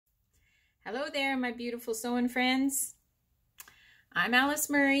Hello there, my beautiful sewing friends. I'm Alice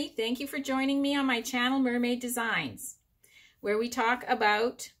Murray. Thank you for joining me on my channel, Murr-Made Designs, where we talk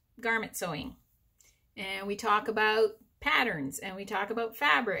about garment sewing, and we talk about patterns, and we talk about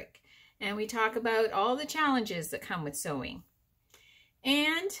fabric, and we talk about all the challenges that come with sewing.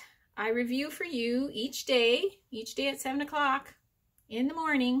 And I review for you each day at 7 o'clock in the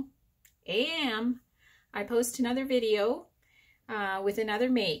morning, a.m., I post another video with another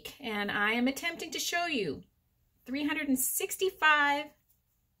make, and I am attempting to show you 365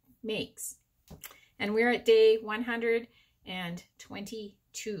 makes, and we're at day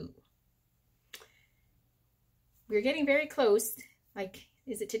 122. We're getting very close. Like,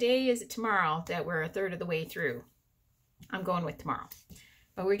 is it today, is it tomorrow that we're a third of the way through? I'm going with tomorrow,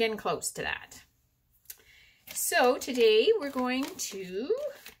 but we're getting close to that. So today we're going to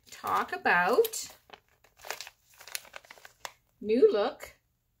talk about NewLook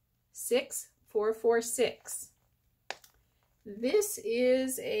 6446. This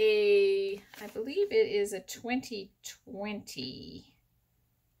is I believe it is a 2020.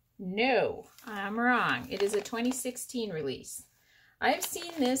 No, I'm wrong. It is a 2016 release. I've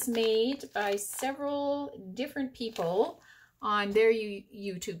seen this made by several different people on their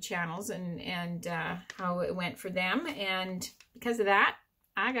YouTube channels and how it went for them. And because of that,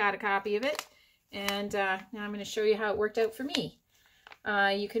 I got a copy of it. And now I'm going to show you how it worked out for me.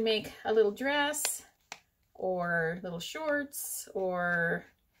 You can make a little dress or little shorts, or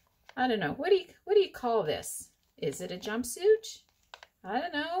I don't know. What do you call this? Is it a jumpsuit? I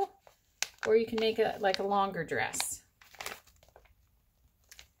don't know. Or you can make like a longer dress.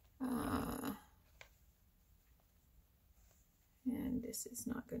 And this is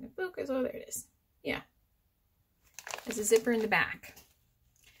not going to focus. Oh, there it is. Yeah. There's a zipper in the back,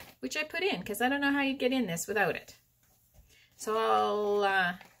 which I put in because I don't know how you get in this without it. So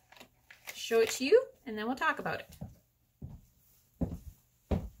I'll show it to you and then we'll talk about it.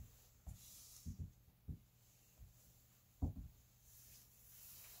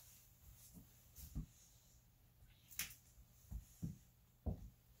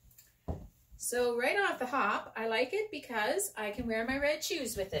 So right off the hop, I like it because I can wear my red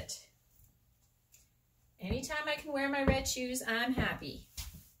shoes with it. Anytime I can wear my red shoes, I'm happy.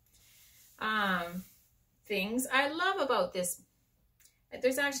 Things I love about this.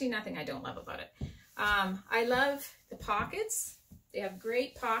 There's actually nothing I don't love about it. I love the pockets. They have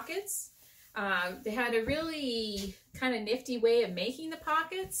great pockets. They had a really kind of nifty way of making the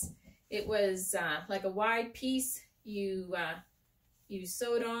pockets. It was like a wide piece. You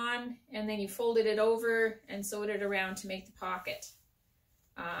sewed on and then you folded it over and sewed it around to make the pocket.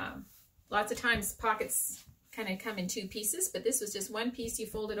 Lots of times pockets kind of come in two pieces, but this was just one piece you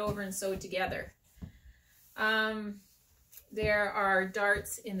folded over and sewed together. There are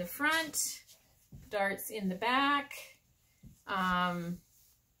darts in the front, darts in the back.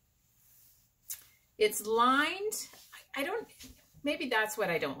 It's lined. Maybe that's what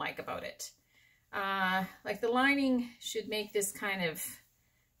I don't like about it. Like the lining should make this kind of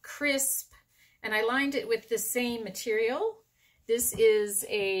crisp, and I lined it with the same material. This is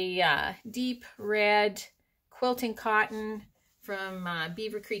a deep red quilting cotton from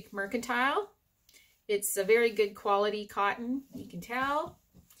Beavercreek Mercantile. It's a very good quality cotton. You can tell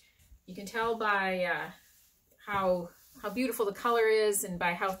by how beautiful the color is and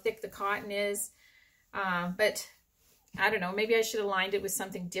by how thick the cotton is. But I don't know, maybe I should have lined it with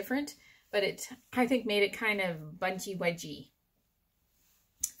something different, but it, I think, made it kind of bunchy wedgy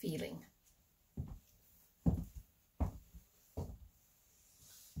feeling.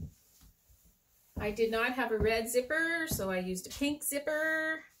 I did not have a red zipper, so I used a pink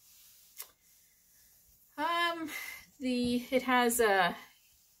zipper. It has a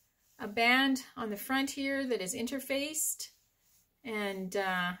band on the front here that is interfaced, and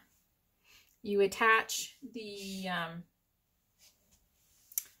you attach the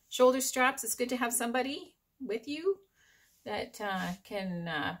shoulder straps. It's good to have somebody with you that can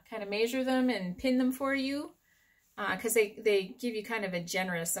kind of measure them and pin them for you, because they give you kind of a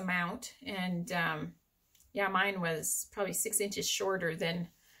generous amount. And yeah, mine was probably 6 inches shorter than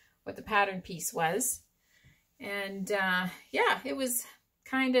what the pattern piece was. And yeah, it was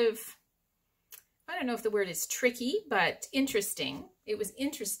kind of, I don't know if the word is tricky, but interesting. It was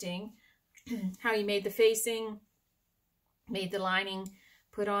interesting how you made the facing, made the lining,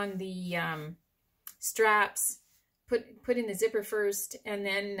 put on the straps, put in the zipper first, and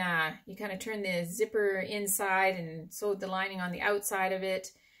then you kind of turn the zipper inside and sewed the lining on the outside of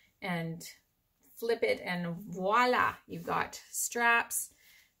it and flip it, and voila, you've got straps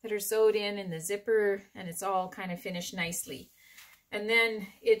that are sewed in the zipper, and it's all kind of finished nicely. And then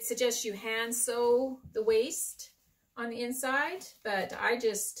it suggests you hand sew the waist on the inside, but I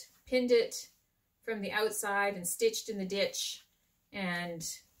just pinned it from the outside and stitched in the ditch. And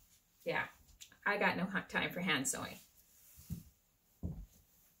yeah, I got no time for hand sewing.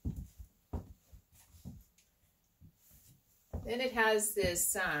 Then it has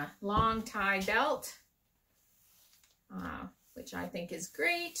this long tie belt, which I think is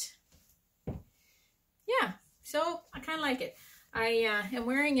great. Yeah, so I kind of like it. I am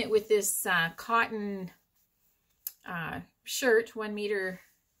wearing it with this cotton shirt, 1 meter,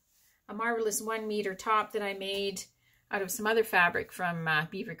 a marvelous 1 meter top that I made out of some other fabric from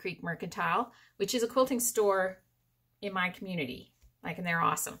Beavercreek Mercantile, which is a quilting store in my community. Like, and they're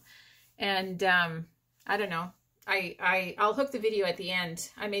awesome. And I don't know. I'll hook the video at the end.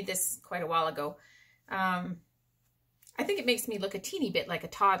 I made this quite a while ago. I think it makes me look a teeny bit like a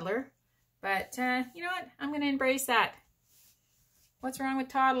toddler, but you know what? I'm going to embrace that. What's wrong with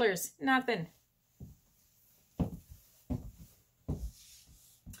toddlers? Nothing.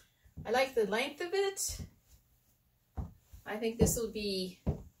 I like the length of it. I think this will be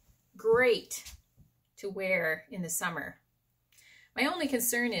great to wear in the summer. My only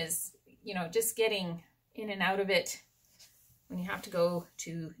concern is, you know, just getting in and out of it when you have to go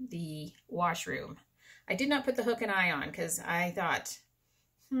to the washroom. I did not put the hook and eye on because I thought,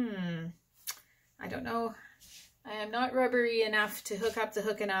 I don't know. I am not rubbery enough to hook up the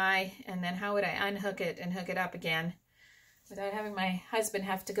hook and eye, and then how would I unhook it and hook it up again without having my husband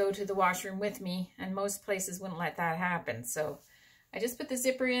have to go to the washroom with me, and most places wouldn't let that happen. So I just put the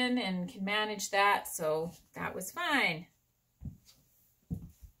zipper in and can manage that, so that was fine.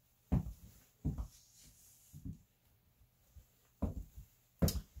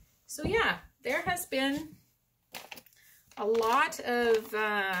 So yeah, there has been a lot of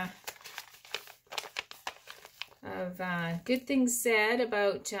good things said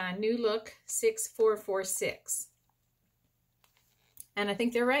about NewLook 6446. And I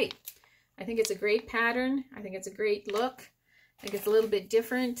think they're right. I think it's a great pattern. I think it's a great look. I think it's a little bit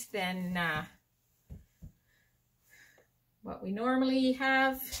different than what we normally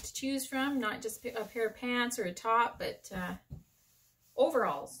have to choose from. Not just a pair of pants or a top, but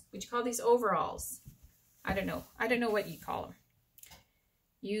overalls. Would you call these overalls? I don't know. I don't know what you call them.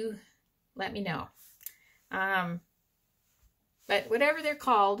 You let me know. But whatever they're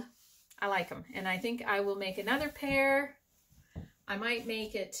called, I like them. And I think I will make another pair. I might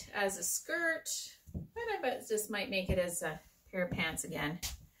make it as a skirt, but I just might make it as a pair of pants again.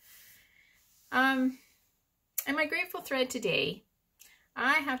 And my grateful thread today,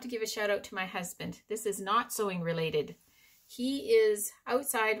 I have to give a shout out to my husband. This is not sewing related. He is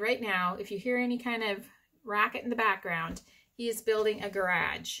outside right now. If you hear any kind of racket in the background, he is building a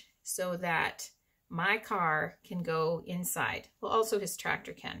garage so that my car can go inside. Well, also his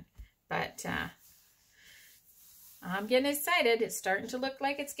tractor can, but I'm getting excited. It's starting to look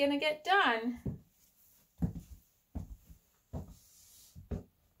like it's gonna get done.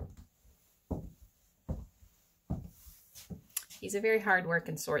 He's a very hard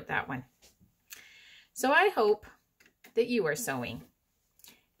working sort, that one. So I hope that you are sewing,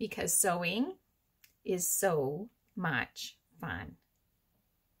 because sewing is so much fun.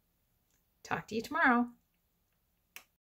 Talk to you tomorrow.